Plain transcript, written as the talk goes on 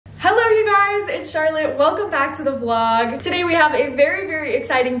it's Charlotte. Welcome back to the vlog. Today we have a very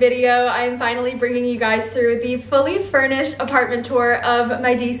exciting video. I am finally bringing you guys through the fully furnished apartment tour of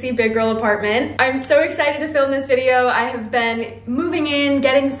my DC Big Girl apartment. I'm so excited to film this video. I have been moving in,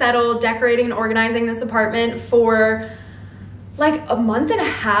 getting settled, decorating and organizing this apartment for like a month and a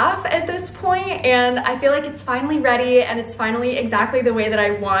half at this point, and I feel like it's finally ready and it's finally exactly the way that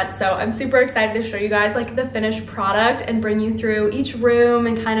I want. So I'm super excited to show you guys like the finished product and bring you through each room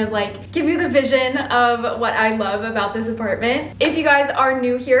and kind of like give you the vision of what I love about this apartment. If you guys are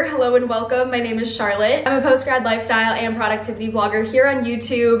new here, hello and welcome. My name is Charlotte. I'm a post-grad lifestyle and productivity vlogger here on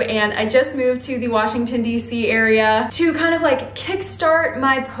YouTube, and I just moved to the Washington DC area to kind of like kickstart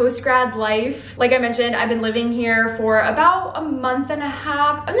my post-grad life. Like I mentioned, I've been living here for about a month and a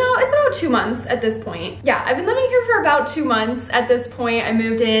half. No, it's about 2 months at this point. Yeah, I've been living here for about 2 months at this point. I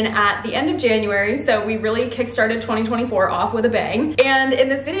moved in at the end of January, so we really kickstarted 2024 off with a bang. And in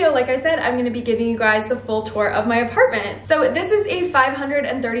this video, like I said, I'm gonna be giving you guys the full tour of my apartment. So this is a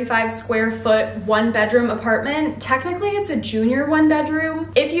 535 square foot, 1-bedroom apartment. Technically, it's a junior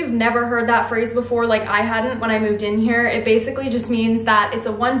 1-bedroom. If you've never heard that phrase before, like I hadn't when I moved in here, it basically just means that it's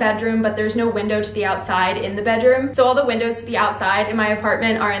a 1-bedroom, but there's no window to the outside in the bedroom. So all the windows to the outside in my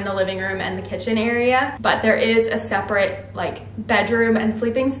apartment are in the living room and the kitchen area, but there is a separate like bedroom and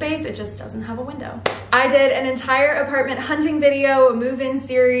sleeping space. It just doesn't have a window. I did an entire apartment hunting video, a move-in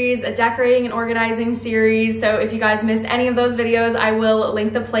series, a decorating and organizing series. So if you guys missed any of those videos, I will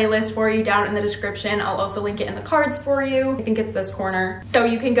link the playlist for you down in the description. I'll also link it in the cards for you. I think it's this corner. So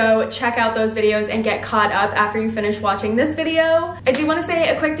you can go check out those videos and get caught up after you finish watching this video. I do want to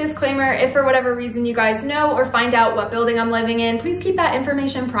say a quick disclaimer. If for whatever reason you guys know or find out what building I'm living in, please keep that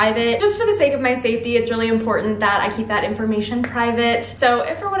information private. Just for the sake of my safety, it's really important that I keep that information private. So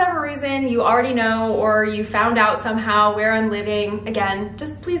if for whatever reason you already know or you found out somehow where I'm living, again,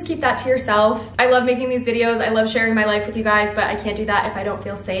 just please keep that to yourself. I love making these videos. I love sharing my life with you guys, but I can't do that if I don't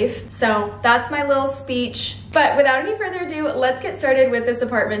feel safe. So that's my little speech. But without any further ado, let's get started with this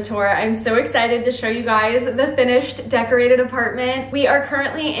apartment tour. I'm so excited to show you guys the finished decorated apartment. We are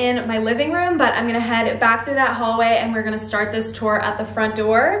currently in my living room, but I'm gonna head back through that hallway and we're gonna start this tour at the front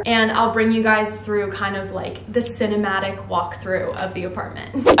door, and I'll bring you guys through kind of like the cinematic walkthrough of the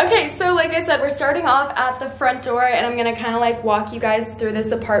apartment. Okay, so like I said, we're starting off at the front door and I'm gonna kind of like walk you guys through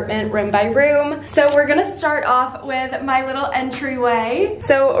this apartment room by room. So we're gonna start off with my little entryway.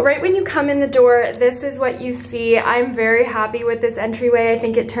 So right when you come in the door, this is what you see. I'm very happy with this entryway. I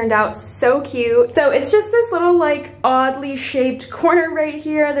think it turned out so cute. So it's just this little like oddly shaped corner right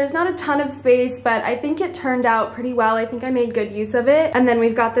here. There's not a ton of space, but I think it turned out pretty well. I think I made good use of it. And then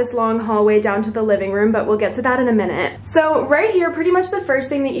we've got this long hallway down to the living room, but we'll get to that in a minute. So right here, pretty much the first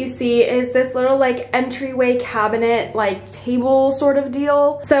thing that you see is this little like entryway cabinet, like table sort of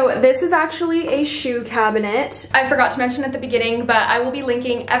deal. So this is actually a shoe cabinet. I forgot to mention at the beginning, but I will be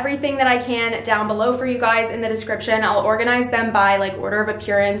linking everything that I can down below for you guys in the description. I'll organize them by like order of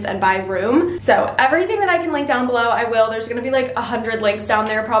appearance and by room. So everything that I can link down below, I will. There's gonna be like 100 links down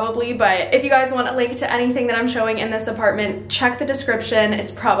there probably, but if you guys want a link to anything that I'm showing in this apartment, check the description.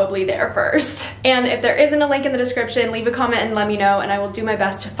 It's probably there first. And if there isn't a link in the description, leave a comment and let me know, and I will do my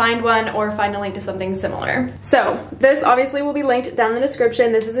best to find one or find a link to something similar. So this obviously will be linked down in the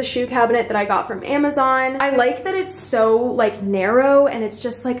description. This is a shoe cabinet that I got from Amazon. I like that it's so like narrow, and it's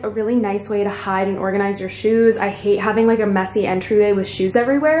just like a really nice way to hide and organize your shoes. I hate having like a messy entryway with shoes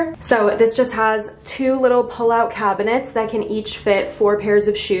everywhere. So this just has 2 little pull-out cabinets that can each fit 4 pairs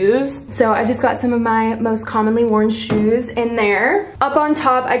of shoes. So I just got some of my most commonly worn shoes in there. Up on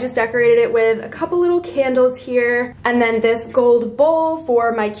top, I just decorated it with a couple little candles here, and then this gold bowl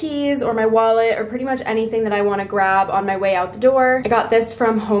for my keys or my wallet or pretty much anything that I want to grab on my way out the door. I got this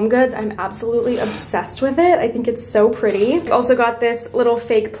from HomeGoods. I'm absolutely obsessed with it. I think it's so pretty. I also got this little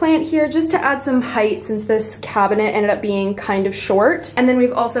fake plant here just to add some height since this cabinet ended up being kind of short. And then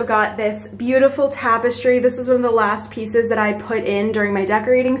we've also got this beautiful tapestry. This was one of the last pieces that I put in during my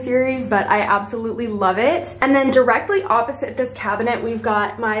decorating series, but I absolutely love it. And then directly opposite this cabinet, we've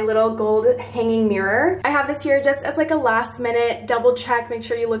got my little gold hanging mirror. I have this here just as like a last minute double check, make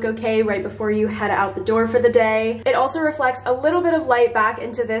sure you look okay right before you head out the door for the day. It also reflects a little bit of light back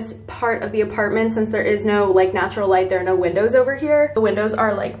into this part of the apartment since there is no like natural light. There are no windows over here. The windows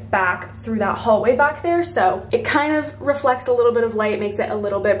are like back through that hallway back there, so it kind of reflects a little bit of light, makes it a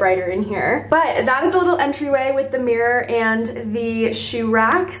little bit brighter in here. But that is the little entryway with the mirror and the shoe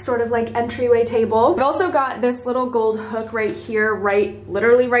rack, sort of like entryway table. I've also got this little gold gold hook right here,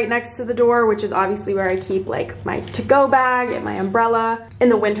 literally right next to the door, which is obviously where I keep like my to-go bag and my umbrella. In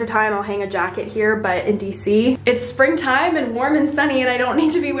the wintertime, I'll hang a jacket here, but in DC, it's springtime and warm and sunny and I don't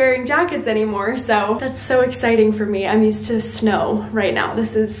need to be wearing jackets anymore. So that's so exciting for me. I'm used to snow right now.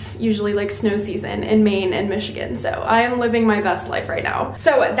 This is usually like snow season in Maine and Michigan. So I am living my best life right now.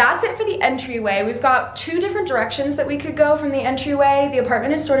 So that's it for the entryway. We've got two different directions that we could go from the entryway. The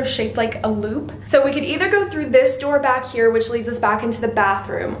apartment is sort of shaped like a loop. So we could either go through this door back here, which leads us back into the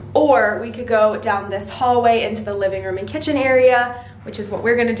bathroom, or we could go down this hallway into the living room and kitchen area, which is what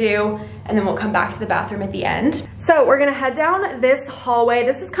we're gonna do, and then we'll come back to the bathroom at the end. So we're gonna head down this hallway.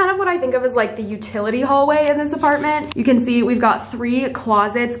 This is kind of what I think of as like the utility hallway in this apartment. You can see we've got 3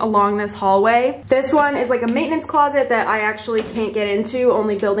 closets along this hallway. This one is like a maintenance closet that I actually can't get into.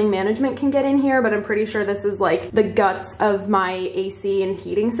 Only building management can get in here, but I'm pretty sure this is like the guts of my AC and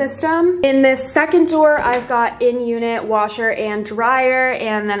heating system. In this second door, I've got in-unit washer and dryer,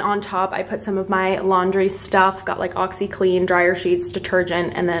 and then on top I put some of my laundry stuff. Got like OxyClean, dryer sheets,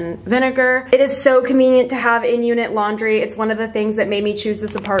 detergent, and then vinegar. It is so convenient to have in-unit laundry. It's one of the things that made me choose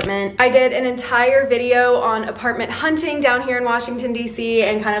this apartment. I did an entire video on apartment hunting down here in Washington, DC,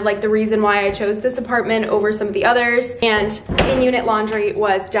 and kind of like the reason why I chose this apartment over some of the others. And in-unit laundry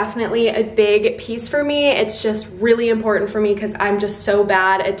was definitely a big piece for me. It's just really important for me because I'm just so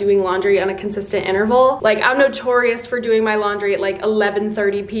bad at doing laundry on a consistent interval. Like, I'm notorious for doing my laundry at like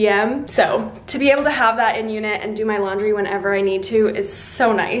 11:30 p.m. So to be able to have that in unit and do my laundry whenever I need to is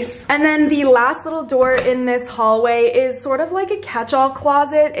so nice. And then the last little door in this hallway is sort of like a catch-all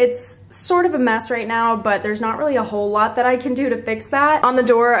closet. It's sort of a mess right now, but there's not really a whole lot that I can do to fix that. On the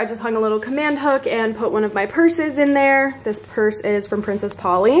door, I just hung a little command hook and put one of my purses in there. This purse is from Princess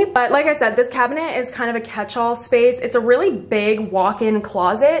Polly. But like I said, this cabinet is kind of a catch-all space. It's a really big walk-in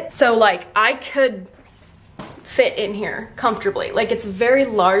closet. So like I could fit in here comfortably. Like, it's a very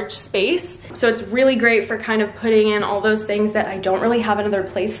large space, so it's really great for kind of putting in all those things that I don't really have another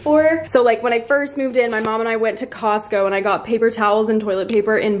place for. So like when I first moved in, my mom and I went to Costco and I got paper towels and toilet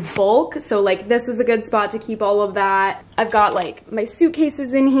paper in bulk. So like this is a good spot to keep all of that. I've got like my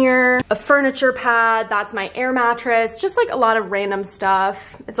suitcases in here, a furniture pad, that's my air mattress, just like a lot of random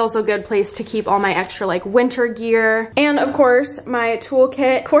stuff. It's also a good place to keep all my extra like winter gear. And of course, my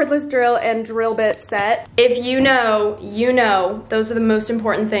toolkit, cordless drill, and drill bit set. If you know, those are the most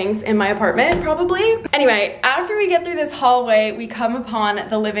important things in my apartment, probably. Anyway, after we get through this hallway, we come upon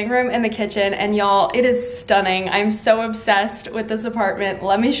the living room and the kitchen, and y'all, it is stunning. I'm so obsessed with this apartment.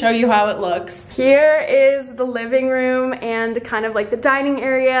 Let me show you how it looks. Here is the living room and kind of like the dining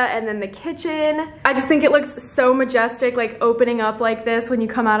area, and then the kitchen. I just think it looks so majestic, like opening up like this when you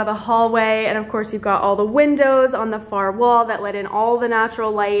come out of the hallway. And of course, you've got all the windows on the far wall that let in all the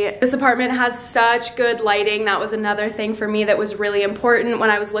natural light. This apartment has such good lighting. That was another thing for me that was really important when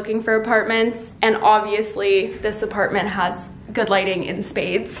I was looking for apartments. And obviously, this apartment has good lighting in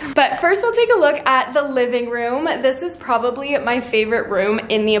spades. But first we'll take a look at the living room. This is probably my favorite room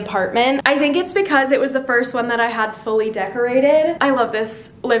in the apartment. I think it's because it was the first one that I had fully decorated. I love this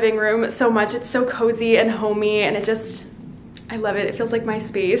living room so much. It's so cozy and homey, and I love it. It feels like my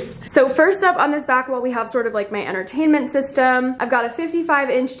space. So first up on this back wall, we have sort of like my entertainment system. I've got a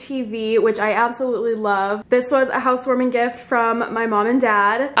 55-inch TV, which I absolutely love. This was a housewarming gift from my mom and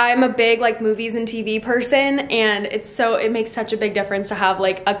dad. I'm a big like movies and TV person, and it makes such a big difference to have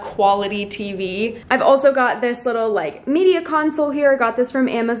like a quality TV. I've also got this little like media console here. I got this from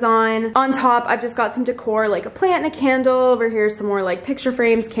Amazon. On top, I've just got some decor, like a plant and a candle. Over here, some more like picture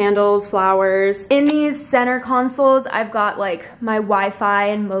frames, candles, flowers. In these center consoles, I've got like my Wi-Fi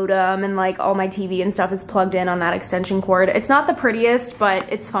and modem, and like all my TV and stuff is plugged in on that extension cord. It's not the prettiest,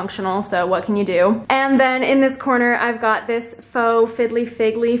 but it's functional, so what can you do? And then in this corner, I've got this faux fiddly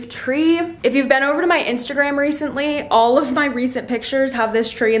fig leaf tree. If you've been over to my Instagram recently, all of my recent pictures have this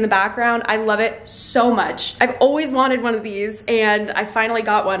tree in the background. I love it so much. I've always wanted one of these, and I finally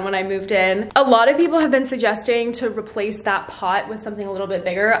got one when I moved in. A lot of people have been suggesting to replace that pot with something a little bit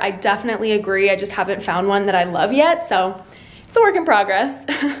bigger. I definitely agree. I just haven't found one that I love yet, so it's a work in progress.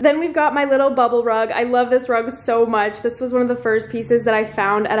 Then we've got my little bubble rug. I love this rug so much. This was one of the first pieces that I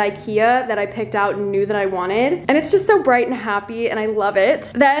found at IKEA that I picked out and knew that I wanted. And it's just so bright and happy, and I love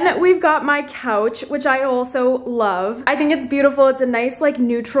it. Then we've got my couch, which I also love. I think it's beautiful. It's a nice like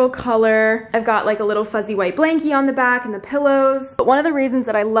neutral color. I've got like a little fuzzy white blankie on the back and the pillows. But one of the reasons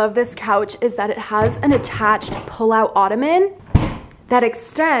that I love this couch is that it has an attached pull-out ottoman that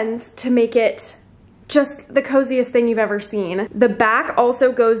extends to make it just the coziest thing you've ever seen. The back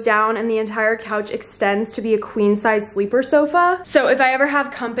also goes down and the entire couch extends to be a queen size sleeper sofa. So if I ever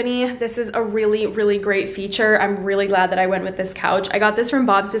have company, this is a really, really great feature. I'm really glad that I went with this couch. I got this from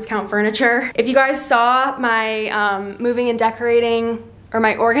Bob's Discount Furniture. If you guys saw my moving and decorating, or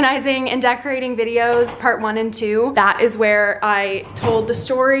my organizing and decorating videos, part 1 and 2, that is where I told the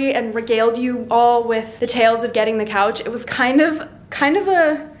story and regaled you all with the tales of getting the couch. It was kind of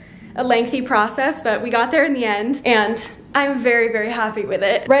a lengthy process, but we got there in the end, and I'm very, very happy with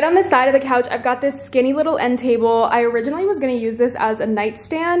it. Right on the side of the couch, I've got this skinny little end table. I originally was gonna use this as a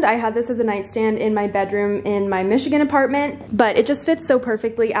nightstand. I had this as a nightstand in my bedroom in my Michigan apartment, but it just fits so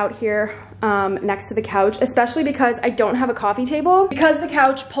perfectly out here next to the couch, especially because I don't have a coffee table. Because the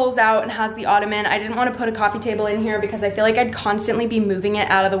couch pulls out and has the ottoman, I didn't want to put a coffee table in here because I feel like I'd constantly be moving it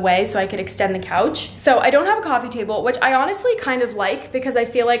out of the way so I could extend the couch. So I don't have a coffee table, which I honestly kind of like because I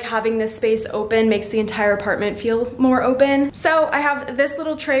feel like having this space open makes the entire apartment feel more open. So I have this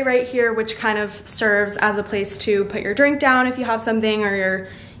little tray right here, which kind of serves as a place to put your drink down if you have something, or you're,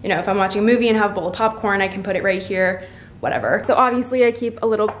 you know, if I'm watching a movie and have a bowl of popcorn, I can put it right here. Whatever. So obviously I keep a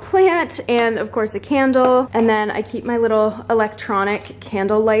little plant and of course a candle, and then I keep my little electronic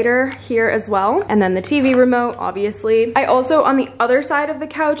candle lighter here as well, and then the TV remote, obviously. I also, on the other side of the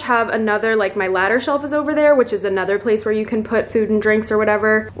couch, have another, like my ladder shelf is over there, which is another place where you can put food and drinks or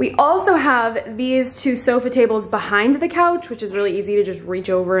whatever. We also have these 2 sofa tables behind the couch, which is really easy to just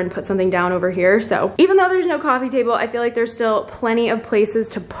reach over and put something down over here. So even though there's no coffee table, I feel like there's still plenty of places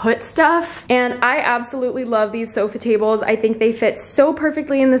to put stuff, and I absolutely love these sofa tables. I think they fit so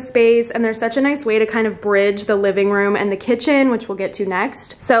perfectly in the space, and they're such a nice way to kind of bridge the living room and the kitchen, which we'll get to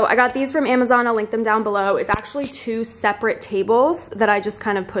next. So I got these from Amazon. I'll link them down below. It's actually 2 separate tables that I just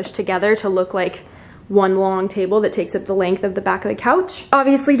kind of pushed together to look like one long table that takes up the length of the back of the couch.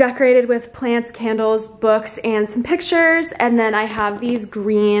 Obviously decorated with plants, candles, books, and some pictures. And then I have these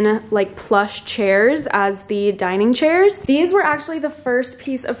green like plush chairs as the dining chairs. These were actually the first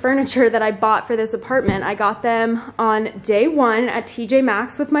piece of furniture that I bought for this apartment. I got them on day 1 at TJ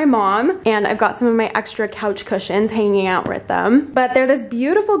Maxx with my mom, and I've got some of my extra couch cushions hanging out with them. But they're this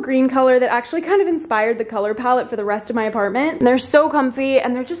beautiful green color that actually kind of inspired the color palette for the rest of my apartment. And they're so comfy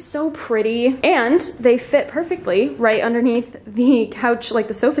and they're just so pretty, and they fit perfectly right underneath the couch, like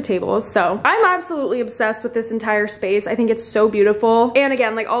the sofa tables. So I'm absolutely obsessed with this entire space. I think it's so beautiful. And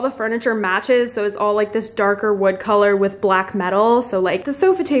again, like all the furniture matches, so it's all like this darker wood color with black metal. So like the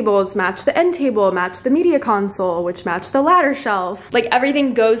sofa tables match the end table, match the media console, which match the ladder shelf. Like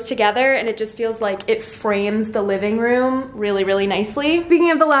everything goes together, and it just feels like it frames the living room really, really nicely.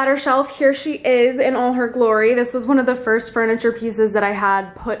 Speaking of the ladder shelf, here she is in all her glory. This was one of the first furniture pieces that I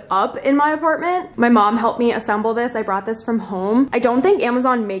had put up in my apartment. My mom helped me assemble this. I brought this from home. I don't think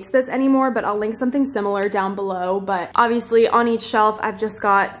Amazon makes this anymore, but I'll link something similar down below. But obviously on each shelf, I've just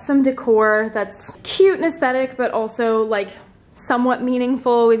got some decor that's cute and aesthetic, but also like somewhat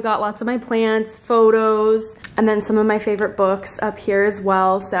meaningful. We've got lots of my plants, photos, and then some of my favorite books up here as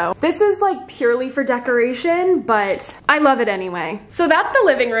well. So this is like purely for decoration, but I love it anyway. So that's the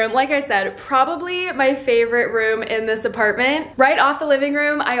living room. Like I said, probably my favorite room in this apartment. Right off the living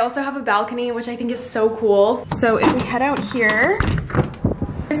room, I also have a balcony, which I think is so cool. So if we head out here,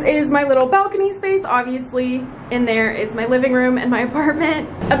 this is my little balcony space. Obviously, in there is my living room and my apartment.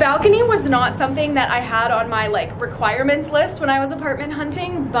 A balcony was not something that I had on my like requirements list when I was apartment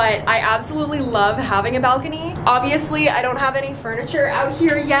hunting, but I absolutely love having a balcony. Obviously, I don't have any furniture out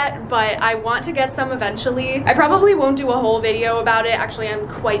here yet, but I want to get some eventually. I probably won't do a whole video about it. Actually, I'm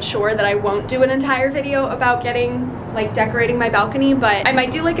quite sure that I won't do an entire video about decorating my balcony, but I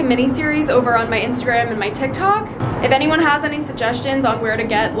might do like a mini series over on my Instagram and my TikTok. If anyone has any suggestions on where to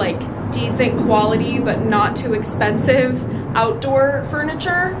get like decent quality but not too expensive outdoor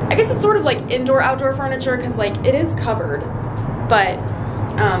furniture, I guess it's sort of like indoor outdoor furniture because like it is covered, but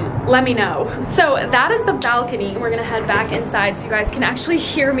let me know. So that is the balcony. We're gonna head back inside so you guys can actually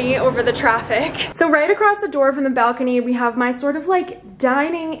hear me over the traffic. So right across the door from the balcony, we have my sort of like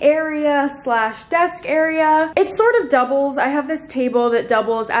dining area slash desk area. It sort of doubles. I have this table that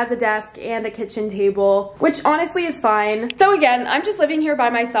doubles as a desk and a kitchen table, which honestly is fine. So again, I'm just living here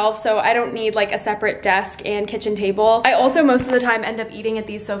by myself, so I don't need like a separate desk and kitchen table. I also most of the time end up eating at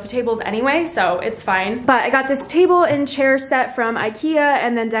these sofa tables anyway, so it's fine. But I got this table and chair set from IKEA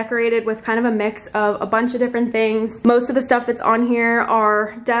and then decorated with kind of a mix of a bunch of different things. Most of the stuff that's on here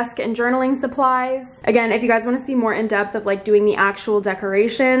are desk and journaling supplies. Again, if you guys want to see more in depth of like doing the actual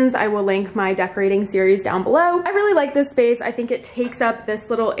decorations. I will link my decorating series down below. I really like this space. I think it takes up this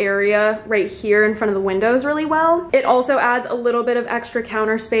little area right here in front of the windows really well. It also adds a little bit of extra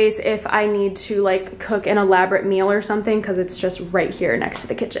counter space if I need to like cook an elaborate meal or something, because it's just right here next to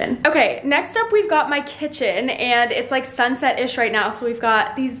the kitchen. Okay, next up we've got my kitchen, and it's like sunset-ish right now, so we've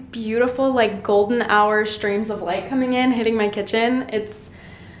got these beautiful like golden hour streams of light coming in, hitting my kitchen. It's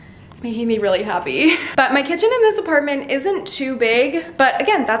making me really happy. But my kitchen in this apartment isn't too big, but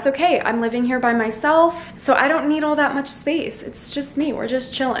again, that's okay. I'm living here by myself, so I don't need all that much space. It's just me, we're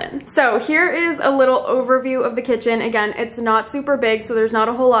just chilling. So here is a little overview of the kitchen. Again, it's not super big, so there's not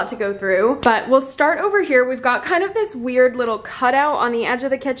a whole lot to go through, but we'll start over here. We've got kind of this weird little cutout on the edge of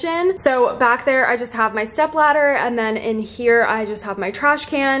the kitchen. So back there, I just have my stepladder, and then in here, I just have my trash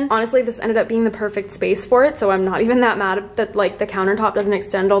can. Honestly, this ended up being the perfect space for it, so I'm not even that mad that like the countertop doesn't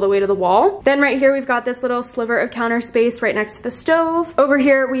extend all the way to the wall. Then right here, we've got this little sliver of counter space right next to the stove. Over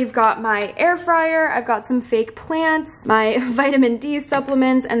here, we've got my air fryer. I've got some fake plants, my vitamin D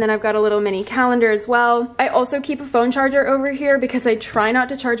supplements, and then I've got a little mini calendar as well. I also keep a phone charger over here because I try not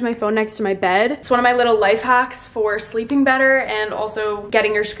to charge my phone next to my bed. It's one of my little life hacks for sleeping better and also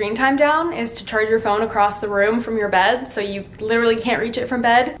getting your screen time down is to charge your phone across the room from your bed, so you literally can't reach it from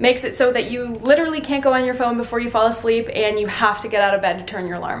bed. Makes it so that you literally can't go on your phone before you fall asleep, and you have to get out of bed to turn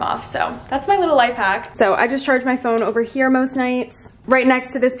your alarm off. So that's my little life hack. So I just charge my phone over here most nights. Right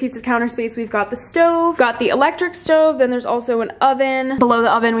next to this piece of counter space, we've got the stove, got the electric stove, then there's also an oven. Below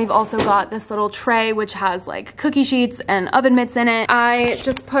the oven, we've also got this little tray which has like cookie sheets and oven mitts in it. I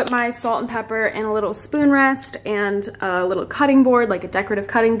just put my salt and pepper and a little spoon rest and a little cutting board, like a decorative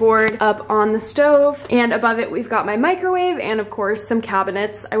cutting board, up on the stove. And above it, we've got my microwave and of course some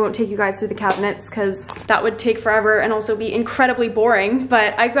cabinets. I won't take you guys through the cabinets because that would take forever and also be incredibly boring,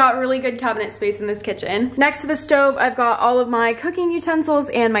 but I've got really good cabinet space in this kitchen. Next to the stove, I've got all of my cooking utensils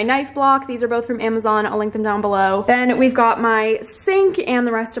and my knife block. These are both from Amazon. I'll link them down below. Then we've got my sink and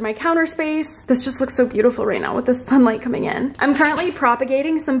the rest of my counter space. This just looks so beautiful right now with the sunlight coming in. I'm currently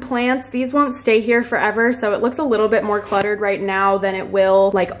propagating some plants. These won't stay here forever, so it looks a little bit more cluttered right now than it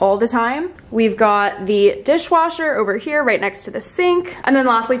will like all the time. We've got the dishwasher over here right next to the sink. And then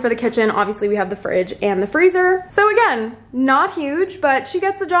lastly for the kitchen, obviously we have the fridge and the freezer. So again, not huge, but she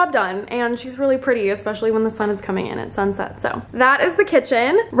gets the job done, and she's really pretty, especially when the sun is coming in at sunset. So that is the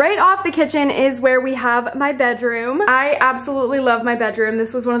kitchen. Right off the kitchen is where we have my bedroom. I absolutely love my bedroom.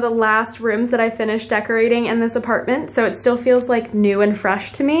 This was one of the last rooms that I finished decorating in this apartment, so it still feels like new and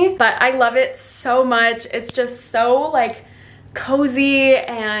fresh to me, but I love it so much. It's just so like cozy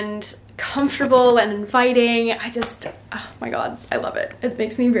and comfortable and inviting. Oh my god, I love it. It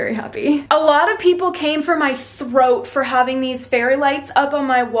makes me very happy. A lot of people came for my throat for having these fairy lights up on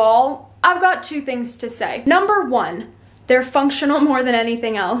my wall. I've got two things to say. Number one, they're functional more than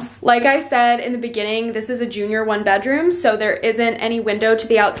anything else. Like I said in the beginning, this is a junior one bedroom, so there isn't any window to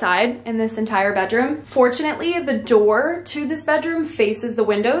the outside in this entire bedroom. Fortunately, the door to this bedroom faces the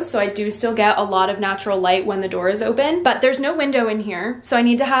windows, so I do still get a lot of natural light when the door is open, but there's no window in here, so I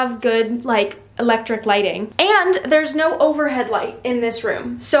need to have good like electric lighting. And there's no overhead light in this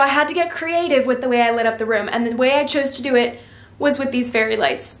room, so I had to get creative with the way I lit up the room, and the way I chose to do it was with these fairy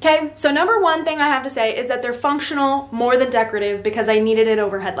lights. Okay, so number one thing I have to say is that they're functional more than decorative because I needed an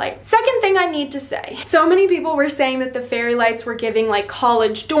overhead light. Second thing I need to say, so many people were saying that the fairy lights were giving like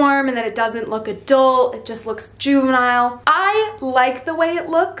college dorm and that it doesn't look adult, it just looks juvenile. I like the way it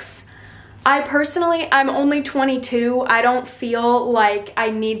looks. I personally, I'm only 22. I don't feel like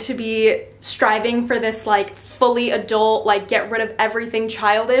I need to be striving for this like fully adult, like get rid of everything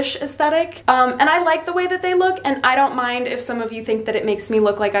childish aesthetic. And I like the way that they look, and I don't mind if some of you think that it makes me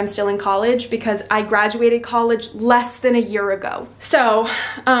look like I'm still in college because I graduated college less than a year ago. So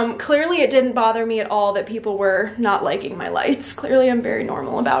clearly it didn't bother me at all that people were not liking my lights. Clearly I'm very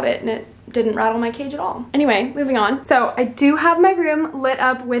normal about it, and it didn't rattle my cage at all. Anyway, moving on. So I do have my room lit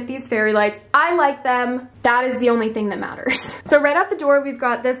up with these fairy lights. I like them. That is the only thing that matters. So right out the door, we've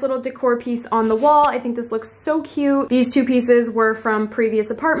got this little decor piece on the wall. I think this looks so cute. These two pieces were from previous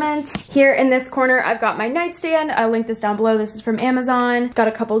apartments. Here in this corner, I've got my nightstand. I'll link this down below. This is from Amazon. It's got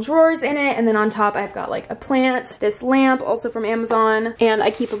a couple drawers in it. And then on top, I've got like a plant, this lamp, also from Amazon. And I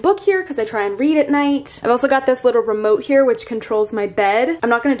keep a book here because I try and read at night. I've also got this little remote here, which controls my bed. I'm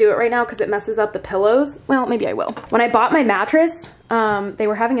not gonna do it right now because it messes up the pillows. Well, maybe I will. When I bought my mattress, they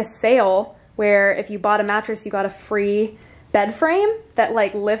were having a sale where if you bought a mattress, you got a free bed frame that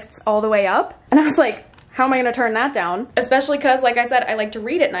like lifts all the way up. And I was like, how am I gonna turn that down? Especially because, like I said, I like to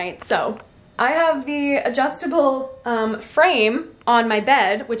read at night, so I have the adjustable frame on my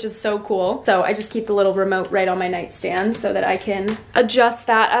bed, which is so cool. So I just keep the little remote right on my nightstand so that I can adjust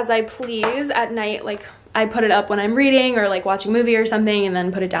that as I please at night. Like, I put it up when I'm reading or like watching a movie or something, and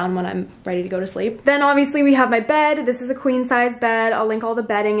then put it down when I'm ready to go to sleep. Then obviously we have my bed. This is a queen size bed. I'll link all the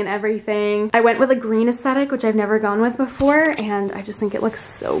bedding and everything. I went with a green aesthetic, which I've never gone with before, and I just think it looks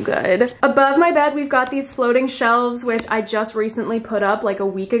so good. Above my bed, we've got these floating shelves, which I just recently put up like a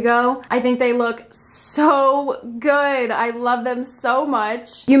week ago. I think they look so good. I love them so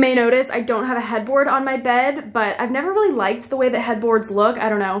much. You may notice I don't have a headboard on my bed, but I've never really liked the way that headboards look. I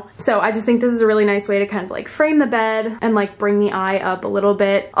don't know. So I just think this is a really nice way to kind of like frame the bed and like bring the eye up a little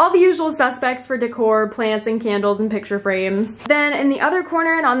bit. All the usual suspects for decor, plants and candles and picture frames. Then in the other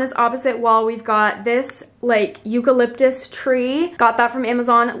corner and on this opposite wall, we've got this like eucalyptus tree. Got that from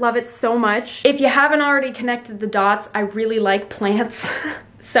Amazon. Love it so much. If you haven't already connected the dots, I really like plants.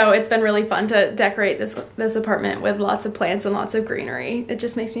 So it's been really fun to decorate this apartment with lots of plants and lots of greenery. It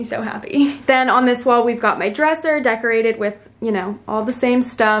just makes me so happy. Then on this wall, we've got my dresser decorated with, you know, all the same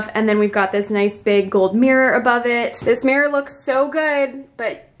stuff. And then we've got this nice big gold mirror above it. This mirror looks so good,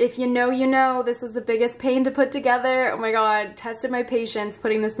 but if you know, you know, this was the biggest pain to put together. Oh my God, tested my patience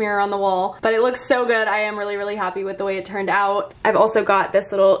putting this mirror on the wall, but it looks so good. I am really, really happy with the way it turned out. I've also got this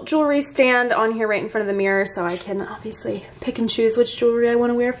little jewelry stand on here right in front of the mirror, so I can obviously pick and choose which jewelry I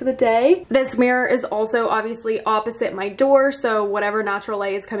want to wear for the day. This mirror is also obviously opposite my door, so whatever natural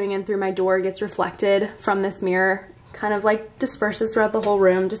light is coming in through my door gets reflected from this mirror. Kind of like disperses throughout the whole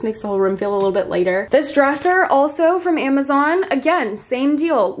room, just makes the whole room feel a little bit lighter. This dresser, also from Amazon, again, same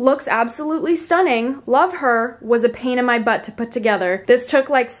deal, looks absolutely stunning. Love her. Was a pain in my butt to put together. This took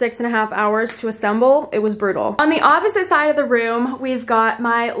like 6.5 hours to assemble. It was brutal. On the opposite side of the room, we've got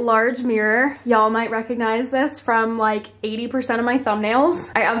my large mirror. Y'all might recognize this from like 80% of my thumbnails.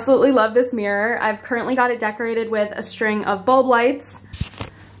 I absolutely love this mirror. I've currently got it decorated with a string of bulb lights.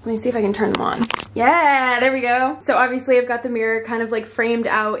 Let me see if I can turn them on. Yeah, there we go. So obviously I've got the mirror kind of like framed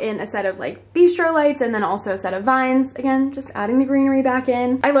out in a set of like bistro lights and then also a set of vines. Again, just adding the greenery back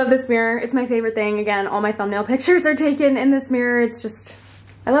in. I love this mirror. It's my favorite thing. Again, all my thumbnail pictures are taken in this mirror. It's just,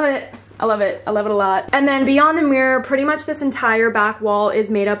 I love it. I love it. I love it a lot. And then beyond the mirror, pretty much this entire back wall is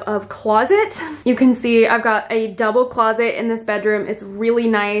made up of closet. You can see I've got a double closet in this bedroom. It's really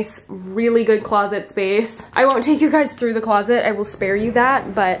nice, really good closet space. I won't take you guys through the closet. I will spare you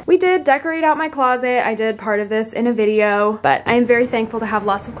that, but we did decorate out my closet. I did part of this in a video, but I am very thankful to have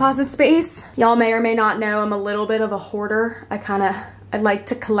lots of closet space. Y'all may or may not know I'm a little bit of a hoarder. I like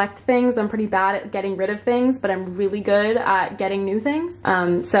to collect things. I'm pretty bad at getting rid of things, but I'm really good at getting new things.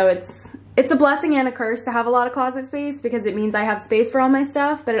 So it's a blessing and a curse to have a lot of closet space because it means I have space for all my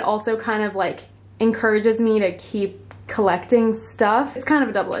stuff, but it also kind of like encourages me to keep collecting stuff. It's kind of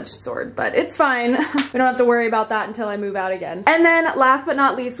a double-edged sword, but it's fine. We don't have to worry about that until I move out again. And then last but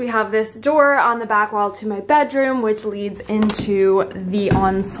not least, we have this door on the back wall to my bedroom, which leads into the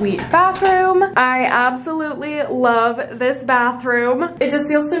ensuite bathroom. I absolutely love this bathroom. It just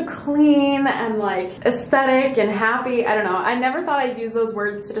feels so clean and like aesthetic and happy. I don't know. I never thought I'd use those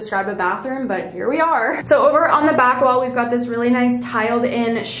words to describe a bathroom, but here we are. So over on the back wall, we've got this really nice tiled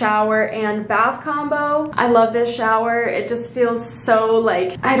in shower and bath combo. I love this shower. It just feels so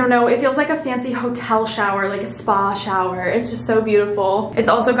like, I don't know, it feels like a fancy hotel shower, like a spa shower. It's just so beautiful. It's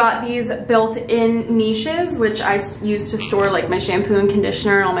also got these built-in niches, which I use to store like my shampoo and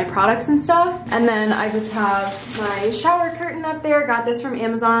conditioner and all my products and stuff. And then I just have my shower curtain up there. Got this from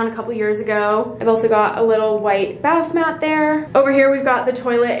Amazon a couple years ago. I've also got a little white bath mat there. Over here, we've got the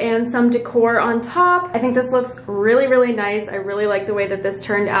toilet and some decor on top. I think this looks really, really nice. I really like the way that this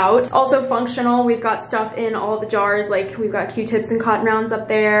turned out. It's also functional. We've got stuff in all the jars, like we've got Q-tips and cotton rounds up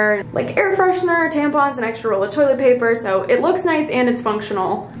there, like air freshener, tampons, an extra roll of toilet paper. So it looks nice and it's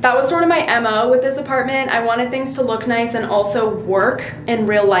functional. That was sort of my MO with this apartment. I wanted things to look nice and also work in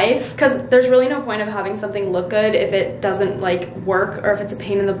real life, because there's really no point of having something look good if it doesn't like work or if it's a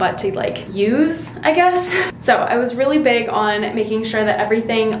pain in the butt to like use, I guess. So I was really big on making sure that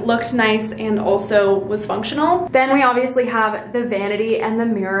everything looked nice and also was functional. Then we obviously have the vanity and the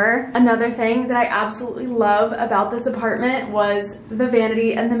mirror. Another thing that I absolutely love about this apartment was the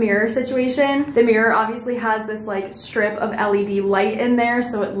vanity and the mirror situation. The mirror obviously has this like strip of LED light in there,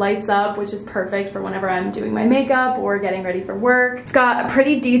 so it lights up, which is perfect for whenever I'm doing my makeup or getting ready for work. It's got a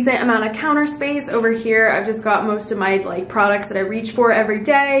pretty decent amount of counter space over here. I've just got most of my like products that I reach for every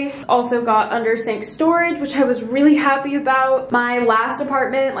day. Also got under sink storage, which I was really happy about. My last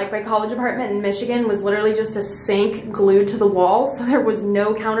apartment, like my college apartment in Michigan, was literally just a sink glued to the wall, so there was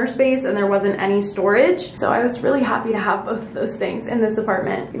no counter space and there wasn't any storage. So I was really happy to have both of those things in this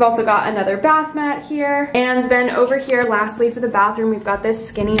apartment. We've also got another bath mat here. And then over here, lastly for the bathroom, we've got this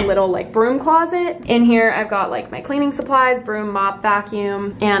skinny little like broom closet. In here, I've got like my cleaning supplies, broom, mop,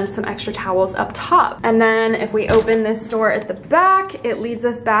 vacuum, and some extra towels up top. And then if we open this door at the back, it leads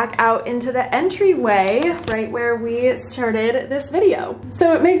us back out into the entryway, right where we started this video.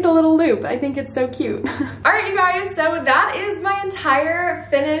 So it makes a little loop. I think it's so cute. All right, you guys, so that is my entire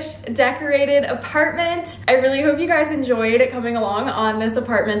finished, decorated apartment. I really hope you guys enjoyed coming along on this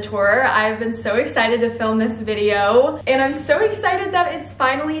apartment tour. I've been so excited to film this video, and I'm so excited that it's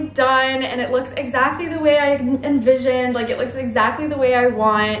finally done and it looks exactly the way I envisioned. Like, it looks exactly the way I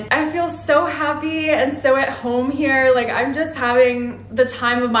want. I feel so happy and so at home here. Like, I'm just having the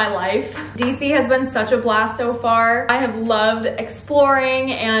time of my life. DC has been such a blast so far. I have loved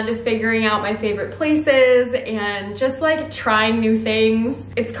exploring and figuring out my favorite places and just like trying new things.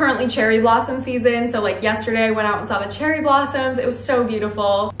 It's currently cherry blossom season, so like yesterday I went out and saw the cherry blossoms. It was so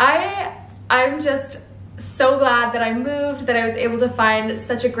beautiful. I'm just so glad that I moved, that I was able to find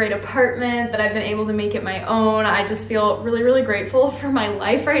such a great apartment, that I've been able to make it my own. I just feel really, really grateful for my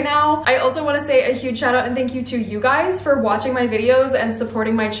life right now. I also want to say a huge shout out and thank you to you guys for watching my videos and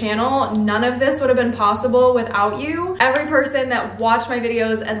supporting my channel. None of this would have been possible without you. Every person that watched my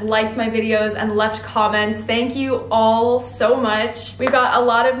videos and liked my videos and left comments, thank you all so much. We've got a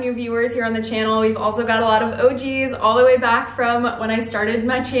lot of new viewers here on the channel. We've also got a lot of OGs all the way back from when I started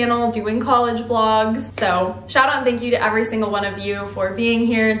my channel doing college vlogs. So shout out and thank you to every single one of you for being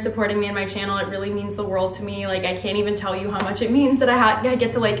here and supporting me and my channel. It really means the world to me. Like, I can't even tell you how much it means that I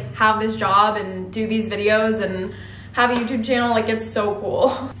get to like have this job and do these videos and have a YouTube channel. Like, it's so cool.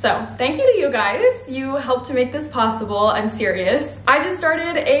 So thank you to you guys. You helped to make this possible. I'm serious. I just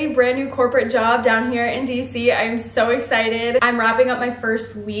started a brand new corporate job down here in DC. I'm so excited. I'm wrapping up my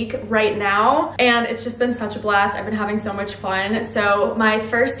first week right now, and it's just been such a blast. I've been having so much fun. So my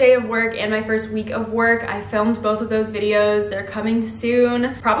first day of work and my first week of work, I filmed both of those videos. They're coming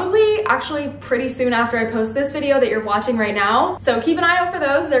soon, probably actually pretty soon after I post this video that you're watching right now. So keep an eye out for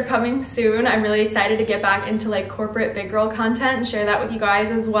those. They're coming soon. I'm really excited to get back into like corporate big girl content and share that with you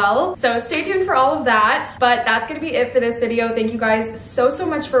guys as well. So stay tuned for all of that. But that's gonna be it for this video. Thank you guys so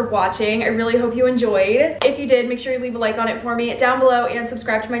much for watching. I really hope you enjoyed. If you did, make sure you leave a like on it for me down below and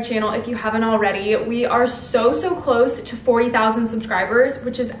subscribe to my channel if you haven't already. We are so close to 40,000 subscribers,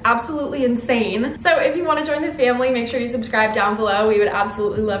 which is absolutely insane. So if you want to join the family, make sure you subscribe down below. We would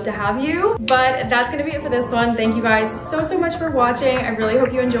absolutely love to have you. But that's gonna be it for this one. Thank you guys so much for watching. I really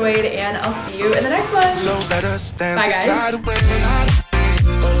hope you enjoyed, and I'll see you in the next one. So let us dance. Bye, guys.